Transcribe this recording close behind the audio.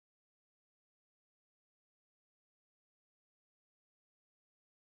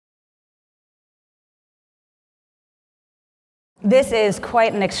This is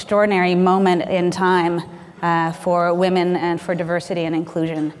quite an extraordinary moment in time for women and for diversity and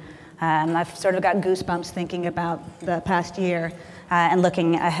inclusion. I've sort of got goosebumps thinking about the past year and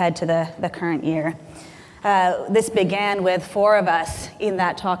looking ahead to the current year. This began with 4 of us in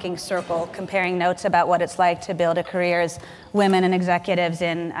that talking circle comparing notes about what it's like to build a career as women and executives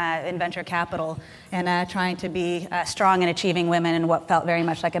in venture capital and trying to be strong and achieving women in what felt very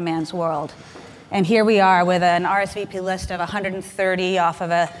much like a man's world. And here we are with an RSVP list of 130 off of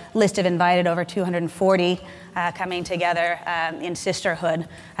a list of invited over 240 coming together in sisterhood,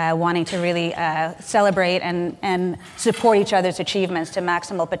 wanting to really celebrate and support each other's achievements to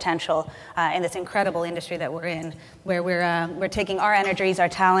maximal potential in this incredible industry that we're in, where we're taking our energies, our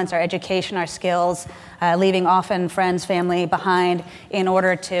talents, our education, our skills, leaving often friends, family behind in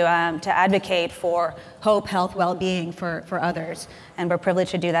order to advocate for hope, health, well-being for others. And we're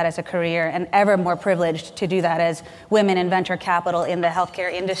privileged to do that as a career, and ever more privileged to do that as women in venture capital in the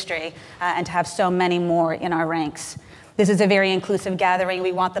healthcare industry, and to have so many more in our ranks. This is a very inclusive gathering.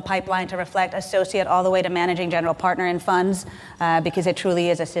 We want the pipeline to reflect associate all the way to managing general partner in funds, because it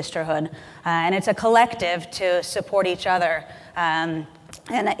truly is a sisterhood. And it's a collective to support each other and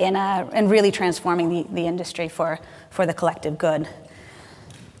really transforming the industry for the collective good.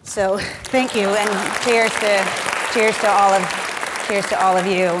 So thank you, and cheers to all of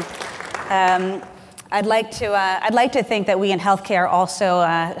you. I'd like to think that we in healthcare also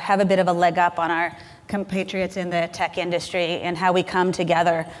have a bit of a leg up on our compatriots in the tech industry and how we come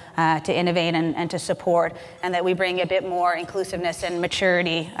together to innovate and to support, and that we bring a bit more inclusiveness and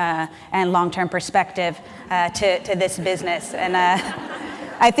maturity and long-term perspective to this business. And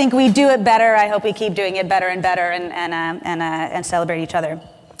I think we do it better. I hope we keep doing it better and better and celebrate each other.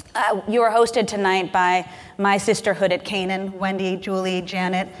 You are hosted tonight by my sisterhood at Canaan, Wendy, Julie,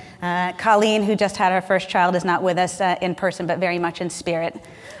 Janet. Colleen, who just had her first child, is not with us in person, but very much in spirit.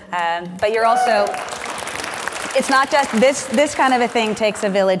 But you're also, it's not just, this kind of a thing takes a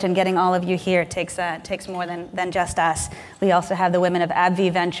village, and getting all of you here takes more than just us. We also have the women of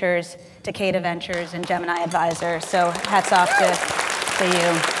AbbVie Ventures, Takeda Ventures, and Gemini Advisor, so hats off to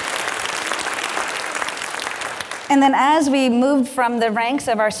you. And then as we moved from the ranks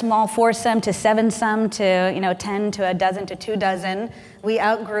of our small 4-some to 7-some to 10 to a dozen to 2 dozen, we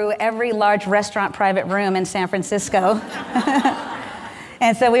outgrew every large restaurant private room in San Francisco.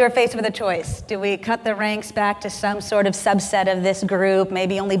 And so we were faced with a choice. Do we cut the ranks back to some sort of subset of this group,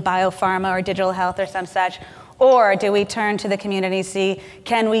 maybe only biopharma or digital health or some such? Or do we turn to the community, see,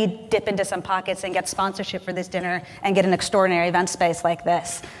 can we dip into some pockets and get sponsorship for this dinner and get an extraordinary event space like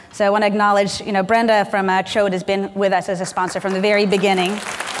this? So I want to acknowledge, Brenda from Chode has been with us as a sponsor from the very beginning.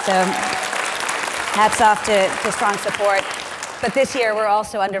 So hats off to strong support. But this year we're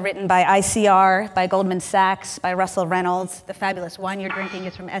also underwritten by ICR, by Goldman Sachs, by Russell Reynolds. The fabulous wine you're drinking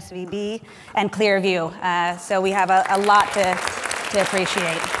is from SVB, and Clearview. So we have a lot to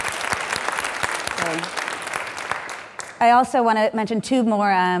appreciate. I also want to mention 2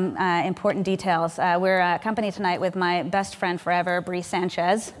 more important details. We're accompanied tonight with my best friend forever, Bree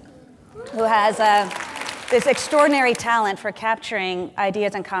Sanchez, who has this extraordinary talent for capturing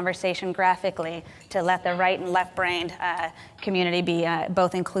ideas and conversation graphically to let the right and left-brained community be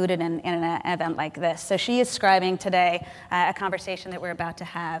both included in an event like this. So she is scribing today a conversation that we're about to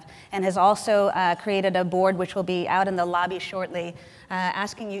have, and has also created a board which will be out in the lobby shortly,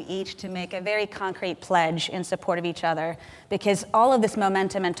 asking you each to make a very concrete pledge in support of each other, because all of this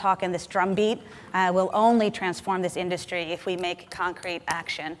momentum and talk and this drumbeat will only transform this industry if we make concrete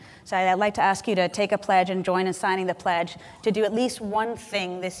action. So I'd like to ask you to take a pledge and join in signing the pledge to do at least one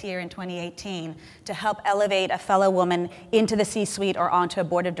thing this year in 2018 to help elevate a fellow woman into the C-suite or onto a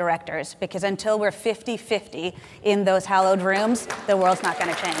board of directors, because until we're 50-50 in those hallowed rooms, the world's not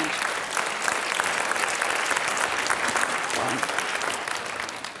going to change.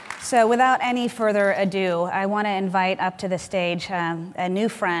 So without any further ado, I want to invite up to the stage a new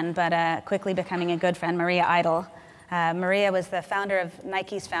friend, but quickly becoming a good friend, Maria Eitel. Maria was the founder of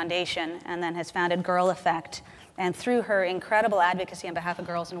Nike's foundation and then has founded Girl Effect. And through her incredible advocacy on behalf of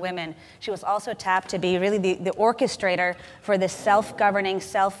girls and women, she was also tapped to be really the orchestrator for this self-governing,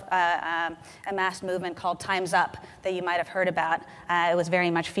 self-amassed movement called Time's Up that you might have heard about. It was very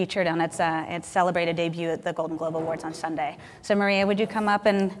much featured on its celebrated debut at the Golden Globe Awards on Sunday. So Maria, would you come up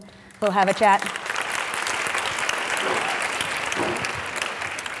and we'll have a chat?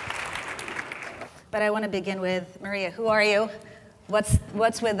 But I want to begin with, Maria, who are you? What's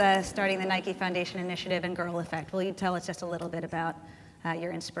with starting the Nike Foundation Initiative and Girl Effect? Will you tell us just a little bit about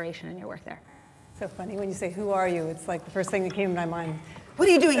your inspiration and your work there? So funny when you say, who are you? It's like the first thing that came to my mind. What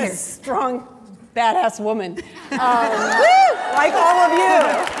are you doing here? Strong, badass woman. like all of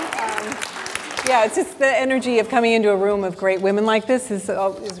you. Yeah, it's just the energy of coming into a room of great women like this is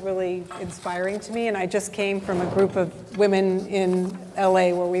really inspiring to me. And I just came from a group of women in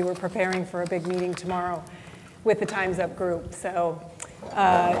LA where we were preparing for a big meeting tomorrow with the Time's Up group. So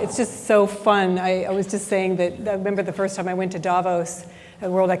it's just so fun. I was just saying that I remember the first time I went to Davos, the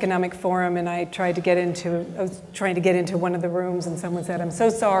World Economic Forum, and I was trying to get into one of the rooms, and someone said, "I'm so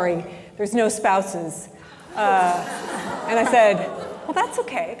sorry, there's no spouses." And I said, "Well, that's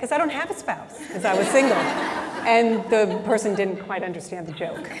okay, because I don't have a spouse, because I was single." And the person didn't quite understand the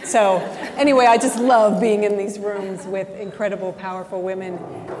joke. So anyway, I just love being in these rooms with incredible, powerful women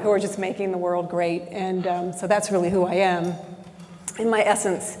who are just making the world great. And so that's really who I am. In my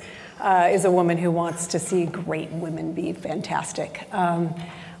essence, is a woman who wants to see great women be fantastic.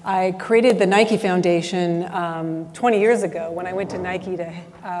 I created the Nike Foundation 20 years ago when I went to Nike to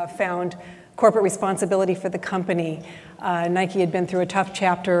found corporate responsibility for the company. Nike had been through a tough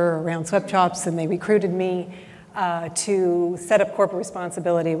chapter around sweatshops, and they recruited me to set up corporate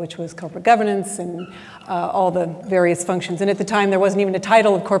responsibility, which was corporate governance and all the various functions. And at the time, there wasn't even a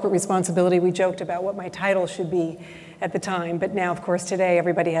title of corporate responsibility. We joked about what my title should be at the time. But now, of course, today,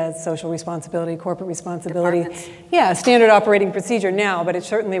 everybody has social responsibility, corporate responsibility. Yeah, standard operating procedure now, but it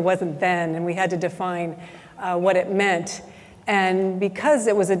certainly wasn't then. And we had to define what it meant. And because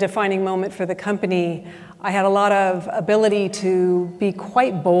it was a defining moment for the company, I had a lot of ability to be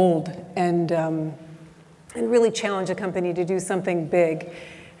quite bold and really challenge a company to do something big.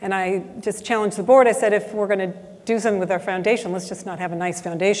 And I just challenged the board. I said, if we're going to do something with our foundation, let's just not have a nice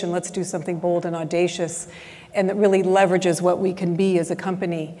foundation. Let's do something bold and audacious and that really leverages what we can be as a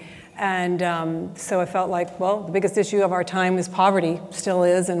company. And so I felt like, well, the biggest issue of our time is poverty, still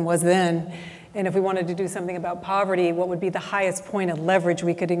is and was then. And if we wanted to do something about poverty, what would be the highest point of leverage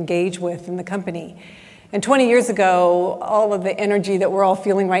we could engage with in the company? And 20 years ago, all of the energy that we're all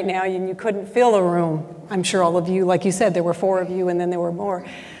feeling right now, and you couldn't fill a room. I'm sure all of you, like you said, there were 4 of you and then there were more.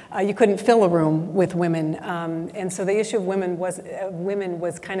 You couldn't fill a room with women. And so the issue of women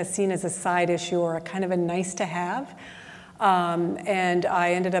was kind of seen as a side issue or a kind of a nice to have. And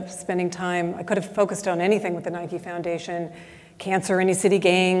I ended up spending time, I could have focused on anything with the Nike Foundation, cancer, inner city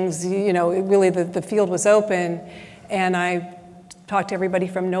gangs, you know, really the field was open. And I talked to everybody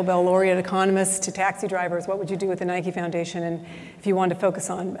from Nobel laureate economists to taxi drivers, what would you do with the Nike Foundation? And if you wanted to focus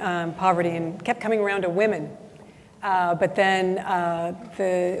on poverty, and kept coming around to women. But then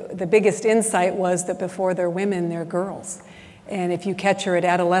the biggest insight was that before they're women, they're girls. And if you catch her at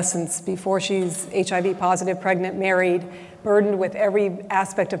adolescence, before she's HIV positive, pregnant, married, burdened with every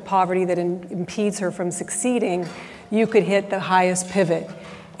aspect of poverty that impedes her from succeeding, you could hit the highest pivot.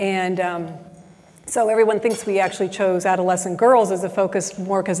 And so everyone thinks we actually chose adolescent girls as a focus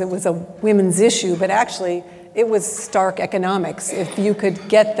more because it was a women's issue, but actually it was stark economics. If you could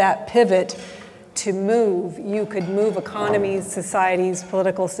get that pivot to move, you could move economies, societies,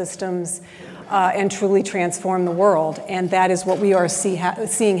 political systems, and truly transform the world. And that is what we are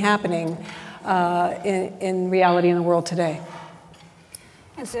seeing happening in reality in the world today.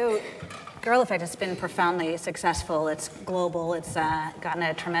 And so Girl Effect has been profoundly successful. It's global. It's gotten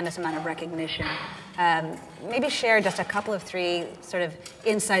a tremendous amount of recognition. Maybe share just a couple of 3 sort of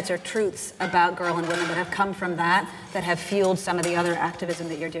insights or truths about Girl and Women that have come from that have fueled some of the other activism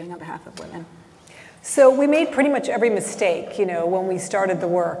that you're doing on behalf of women. So we made pretty much every mistake, you know, when we started the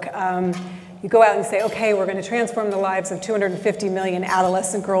work. You go out and say, okay, we're going to transform the lives of 250 million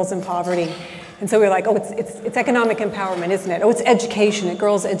adolescent girls in poverty. And so we're like, oh, it's economic empowerment, isn't it? Oh, it's education, it's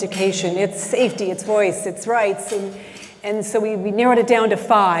girls' education, it's safety, it's voice, it's rights. And so we narrowed it down to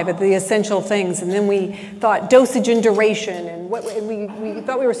 5 of the essential things. And then we thought dosage and duration. And we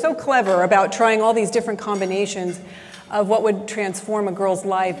thought we were so clever about trying all these different combinations of what would transform a girl's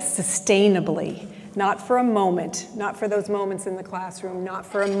life sustainably. Not for a moment, not for those moments in the classroom, not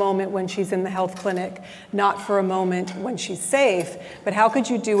for a moment when she's in the health clinic, not for a moment when she's safe, but how could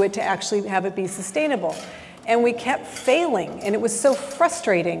you do it to actually have it be sustainable? And we kept failing, and it was so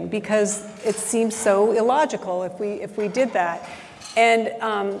frustrating because it seemed so illogical if we did that. And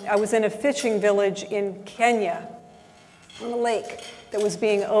I was in a fishing village in Kenya on a lake that was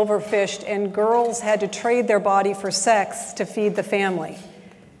being overfished, and girls had to trade their body for sex to feed the family.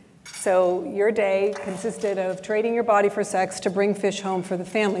 So your day consisted of trading your body for sex to bring fish home for the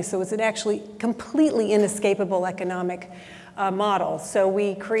family. So it's an actually completely inescapable economic model. So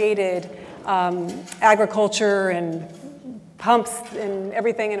we created agriculture and pumps and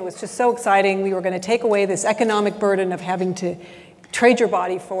everything, and it was just so exciting. We were going to take away this economic burden of having to trade your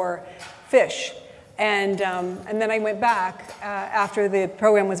body for fish. And then I went back after the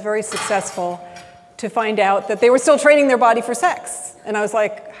program was very successful to find out that they were still training their body for sex. And I was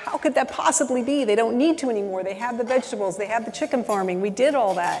like, how could that possibly be? They don't need to anymore. They have the vegetables, they have the chicken farming, we did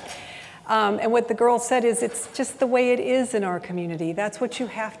all that. And what the girl said is, it's just the way it is in our community. That's what you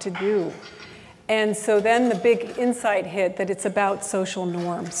have to do. And so then the big insight hit that it's about social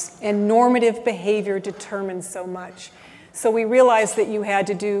norms, and normative behavior determines so much. So we realized that you had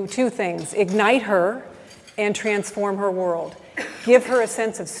to do two things: ignite her and transform her world. Give her a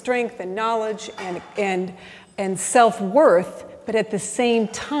sense of strength and knowledge and self-worth, but at the same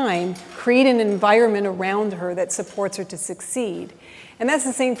time, create an environment around her that supports her to succeed. And that's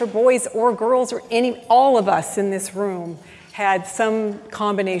the same for boys or girls or all of us in this room had some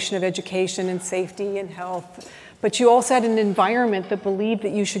combination of education and safety and health. But you also had an environment that believed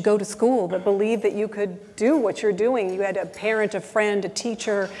that you should go to school, that believed that you could do what you're doing. You had a parent, a friend, a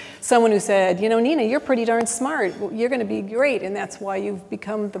teacher, someone who said, you know, Nina, you're pretty darn smart. You're going to be great, and that's why you've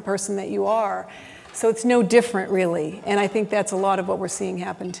become the person that you are. So it's no different, really. And I think that's a lot of what we're seeing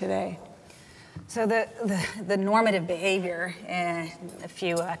happen today. So the normative behavior in a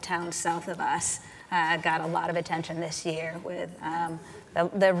few towns south of us got a lot of attention this year with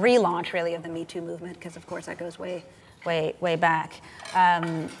the relaunch, really, of the Me Too movement, because, of course, that goes way, way, way back.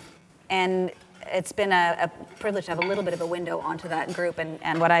 And it's been a privilege to have a little bit of a window onto that group.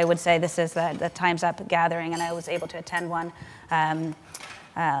 And what I would say, this is the Time's Up gathering, and I was able to attend one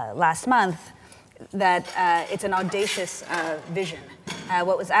last month, that it's an audacious vision.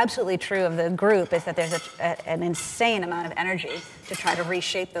 What was absolutely true of the group is that there's an insane amount of energy to try to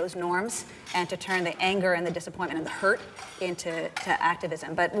reshape those norms and to turn the anger and the disappointment and the hurt into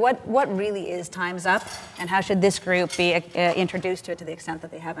activism. But what really is Time's Up, and how should this group be introduced to it to the extent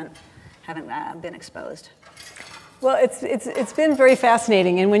that they haven't been exposed? Well, it's been very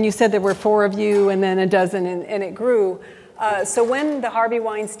fascinating. And when you said there were 4 of you and then a dozen, and it grew. So when the Harvey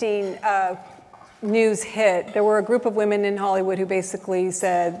Weinstein news hit, there were a group of women in Hollywood who basically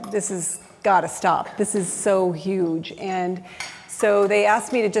said, this has got to stop. This is so huge. And so they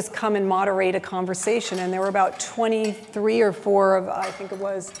asked me to just come and moderate a conversation. And there were about 23 or 4 of, I think it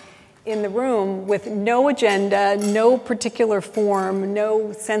was, in the room with no agenda, no particular form,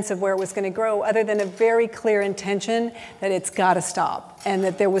 no sense of where it was going to grow, other than a very clear intention that it's got to stop, and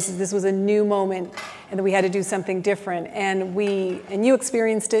that this was a new moment, and that we had to do something different. And you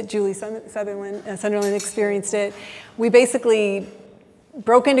experienced it, Julie Sunderland experienced it. We basically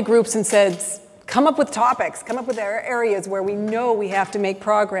broke into groups and said, come up with topics, come up with areas where we know we have to make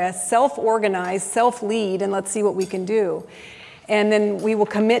progress, self-organize, self-lead, and let's see what we can do. And then we will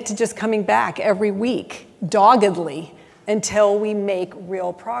commit to just coming back every week, doggedly, until we make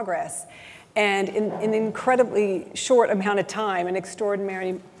real progress. And in an incredibly short amount of time, an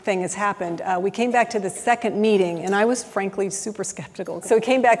extraordinary thing has happened. We came back to the second meeting, and I was frankly super skeptical. So we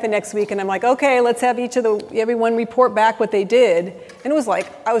came back the next week, and I'm like, okay, let's have everyone report back what they did. And it was like,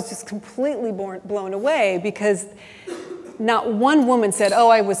 I was just completely blown away, because not one woman said, oh,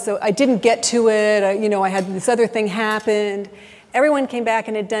 I didn't get to it, I had this other thing happened. Everyone came back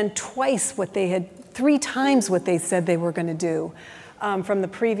and had done 3 times what they said they were going to do from the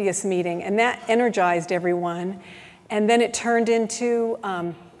previous meeting. And that energized everyone. And then it turned into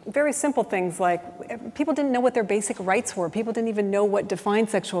very simple things like people didn't know what their basic rights were. People didn't even know what defined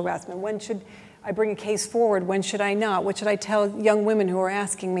sexual harassment. When should I bring a case forward? When should I not? What should I tell young women who are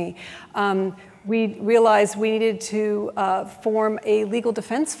asking me? We realized we needed to form a legal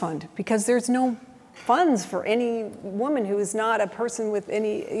defense fund, because there's no funds for any woman who is not a person with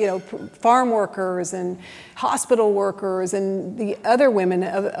any, farm workers and hospital workers and the other women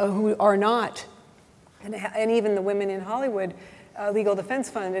who are not, and even the women in Hollywood legal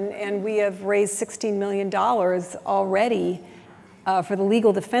defense fund. And we have raised $16 million already for the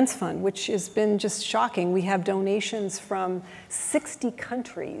legal defense fund, which has been just shocking. We have donations from 60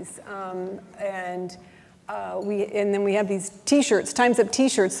 countries, and then we have these T-shirts, Time's Up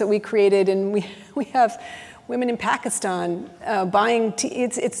T-shirts that we created, and we have women in Pakistan buying.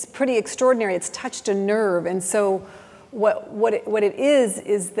 It's pretty extraordinary. It's touched a nerve, and so what it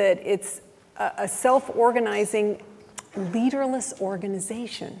is that it's a self-organizing, leaderless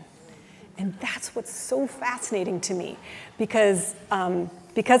organization, and that's what's so fascinating to me, because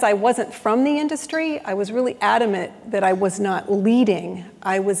I wasn't from the industry. I was really adamant that I was not leading.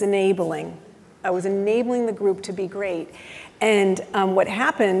 I was enabling. I was enabling the group to be great. And what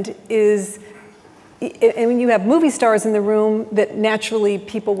happened is, when you have movie stars in the room, that naturally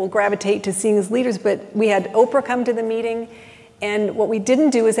people will gravitate to seeing as leaders, but we had Oprah come to the meeting, and what we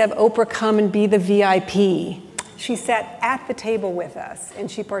didn't do is have Oprah come and be the VIP. She sat at the table with us, and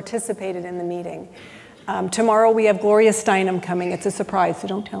she participated in the meeting. Tomorrow we have Gloria Steinem coming. It's a surprise, so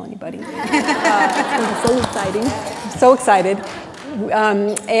don't tell anybody. It's so exciting. I'm so excited.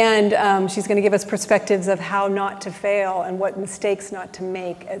 She's going to give us perspectives of how not to fail and what mistakes not to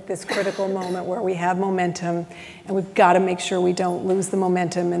make at this critical moment where we have momentum, and we've got to make sure we don't lose the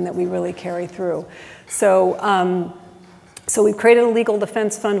momentum and that we really carry through. So we've created a legal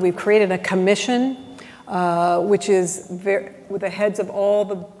defense fund. We've created a commission, which is with the heads of all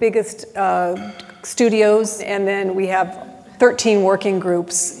the biggest studios, and then we have 13 working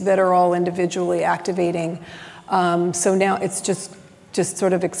groups that are all individually activating. So now it's just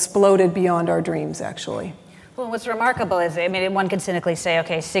sort of exploded beyond our dreams, actually. Well, what's remarkable is, I mean, one could cynically say,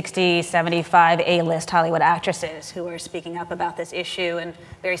 okay, 60, 75 A-list Hollywood actresses who are speaking up about this issue, and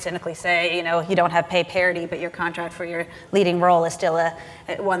very cynically say, you know, you don't have pay parity, but your contract for your leading role is still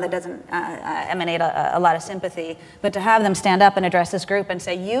one that doesn't emanate a lot of sympathy. But to have them stand up and address this group and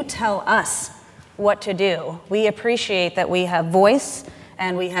say, you tell us what to do. We appreciate that we have voice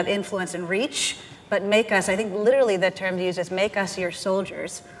and we have influence and reach, but make us, I think literally the term used is make us your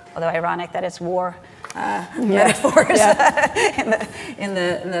soldiers, although ironic that it's war metaphors in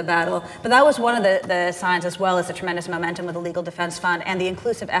the battle. But that was one of the signs, as well as the tremendous momentum of the Legal Defense Fund and the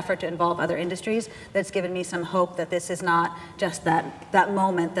inclusive effort to involve other industries, that's given me some hope that this is not just that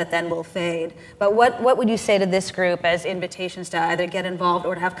moment that then will fade. But what would you say to this group as invitations to either get involved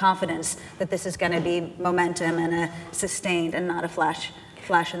or to have confidence that this is going to be momentum and a sustained and not a flash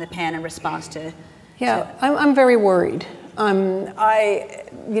in the pan in response to... Yeah, I'm very worried.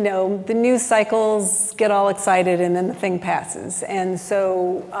 You know, the news cycles get all excited and then the thing passes. And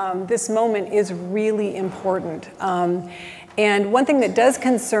so this moment is really important. And one thing that does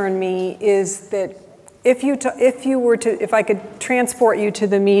concern me is that if I could transport you to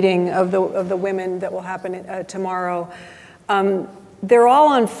the meeting of the women that will happen tomorrow, they're all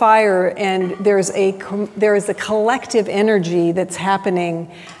on fire, and there is a collective energy that's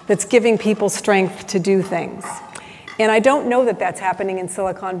happening that's giving people strength to do things. And I don't know that that's happening in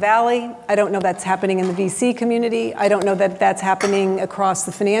Silicon Valley. I don't know that's happening in the VC community. I don't know that that's happening across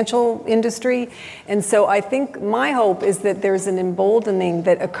the financial industry. And so I think my hope is that there's an emboldening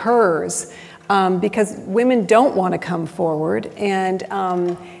that occurs because women don't want to come forward, and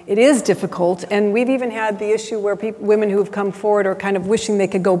it is difficult. And we've even had the issue where women who have come forward are kind of wishing they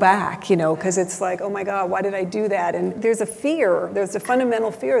could go back, you know, because it's like, oh my God, why did I do that? And there's a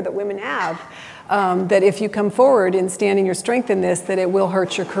fundamental fear that women have that if you come forward and stand in your strength in this, that it will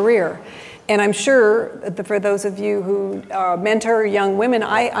hurt your career. And I'm sure that for those of you who mentor young women,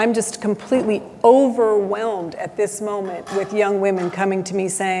 I'm just completely overwhelmed at this moment with young women coming to me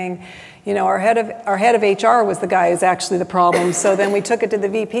saying, you know, our head of HR was the guy who's actually the problem. So then we took it to the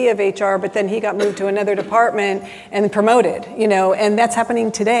VP of HR, but then he got moved to another department and promoted, you know, and that's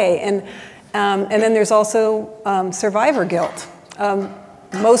happening today. And then there's also survivor guilt.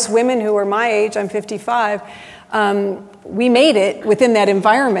 Most women who are my age, I'm 55, we made it within that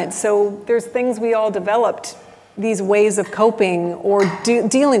environment. So there's things we all developed, these ways of coping or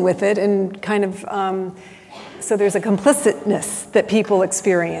dealing with it, and kind of, so there's a complicitness that people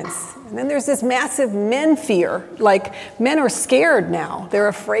experience. And then there's this massive men fear. Like, men are scared now. They're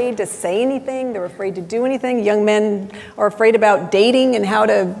afraid to say anything. They're afraid to do anything. Young men are afraid about dating and how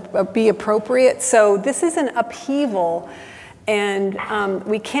to be appropriate. So this is an upheaval. And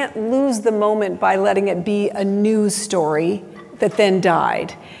we can't lose the moment by letting it be a news story that then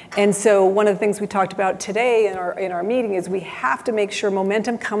died. And so one of the things we talked about today in our meeting is we have to make sure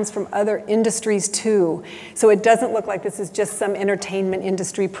momentum comes from other industries too. So it doesn't look like this is just some entertainment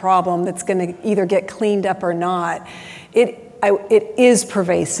industry problem that's going to either get cleaned up or not. It is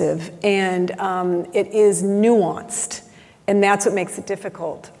pervasive, and it is nuanced. And that's what makes it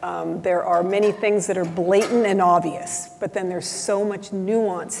difficult. There are many things that are blatant and obvious, but then there's so much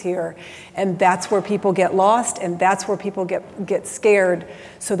nuance here, and that's where people get lost, and that's where people get scared.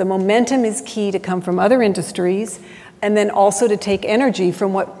 So the momentum is key to come from other industries, and then also to take energy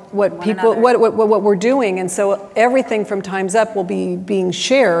from what we're doing. And so everything from Time's Up will be being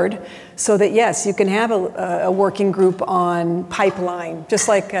shared, so that yes, you can have a working group on pipeline, just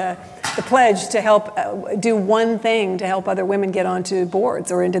like the pledge to help do one thing to help other women get onto boards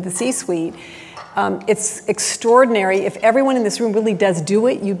or into the C-suite. It's extraordinary. If everyone in this room really does do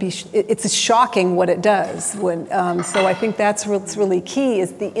it, it's shocking what it does. So I think that's what's really key,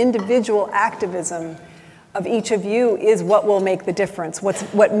 is the individual activism of each of you is what will make the difference.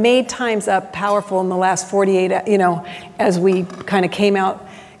 What made Time's Up powerful in the last 48, you know, as we kind of came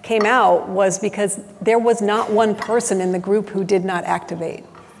out was because there was not one person in the group who did not activate.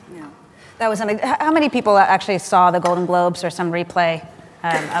 Yeah. That was something. How many people actually saw the Golden Globes or some replay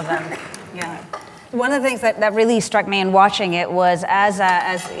of them? Yeah. One of the things that really struck me in watching it was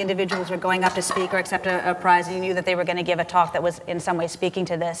as individuals were going up to speak or accept a prize, and you knew that they were going to give a talk that was in some way speaking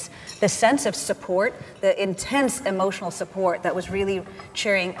to this, the sense of support, the intense emotional support that was really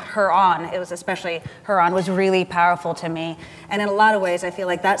cheering her on, it was especially her on, was really powerful to me. And in a lot of ways, I feel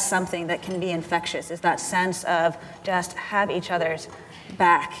like that's something that can be infectious, is that sense of just have each other's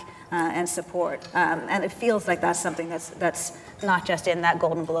back and support. And it feels like that's something that's not just in that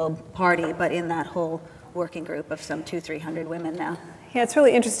Golden Globe party, but in that whole working group of some 200-300 women now. Yeah, it's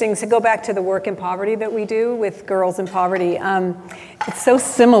really interesting to go back to the work in poverty that we do with girls in poverty. It's so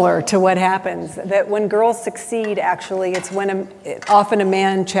similar to what happens, that when girls succeed, actually, it's when often a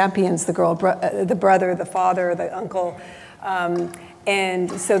man champions the girl, the brother, the father, the uncle.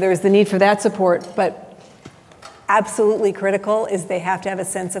 And so there's the need for that support, but absolutely critical is they have to have a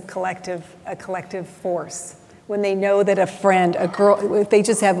sense of a collective force. When they know that a friend, a girl, if they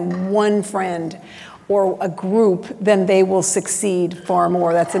just have one friend or a group, then they will succeed far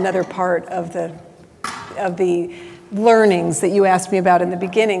more. That's another part of the learnings that you asked me about in the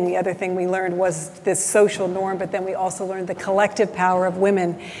beginning. The other thing we learned was this social norm, but then we also learned the collective power of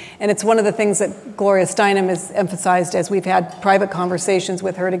women. And it's one of the things that Gloria Steinem has emphasized as we've had private conversations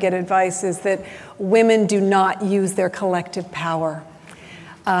with her to get advice, is that women do not use their collective power.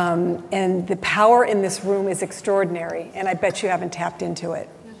 And the power in this room is extraordinary, and I bet you haven't tapped into it.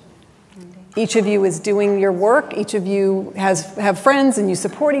 Each of you is doing your work. Each of you have friends, and you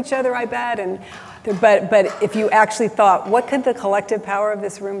support each other, I bet. But if you actually thought, what could the collective power of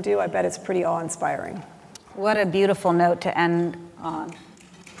this room do? I bet it's pretty awe-inspiring. What a beautiful note to end on.